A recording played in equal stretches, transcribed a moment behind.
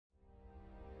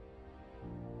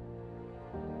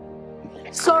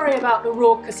Sorry about the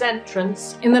raucous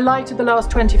entrance. In the light of the last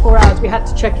 24 hours, we had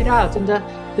to check it out, and the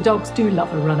dogs do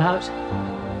love a run out.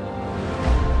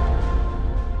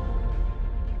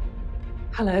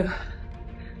 Hello.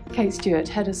 Kate Stewart,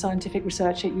 Head of Scientific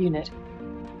Research at UNIT.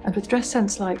 And with dress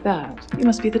sense like that, you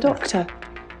must be the doctor.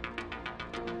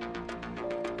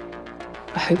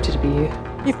 I hoped it'd be you.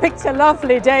 You've picked a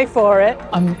lovely day for it.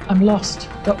 I'm lost,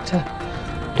 Doctor.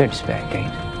 Don't despair,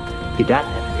 Kate. Your dad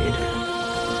never did.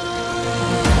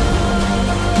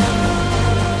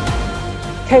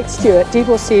 Kate Stewart,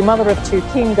 divorcee, mother of two,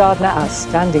 keen gardener,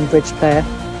 outstanding bridge player.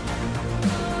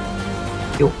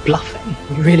 You're bluffing.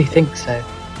 You really think so?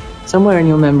 Somewhere in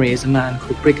your memory is a man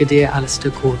called Brigadier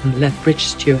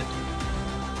Lethbridge-Stewart.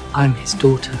 I'm his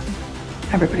daughter.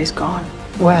 Everybody's gone.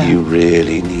 Where? You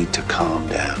really need to calm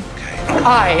down, Kate.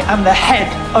 I am the head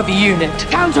of UNIT.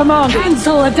 Countermand!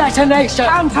 Cancel the detonation!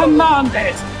 Countermand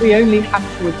it! We only have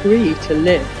to agree to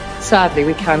live. Sadly,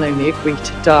 we can only agree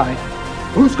to die.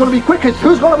 Who's going to be quickest?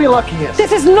 Who's going to be luckiest?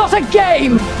 This is not a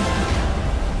game!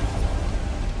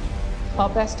 Our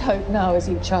best hope now is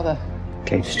each other.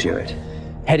 Kate Stewart,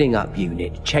 heading up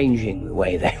UNIT, changing the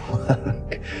way they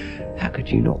work. How could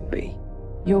you not be?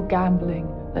 You're gambling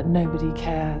that nobody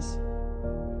cares.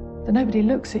 That nobody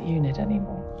looks at UNIT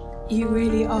anymore. You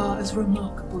really are as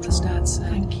remarkable as Dad said.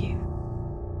 Thank you.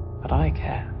 But I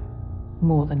care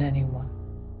more than anyone.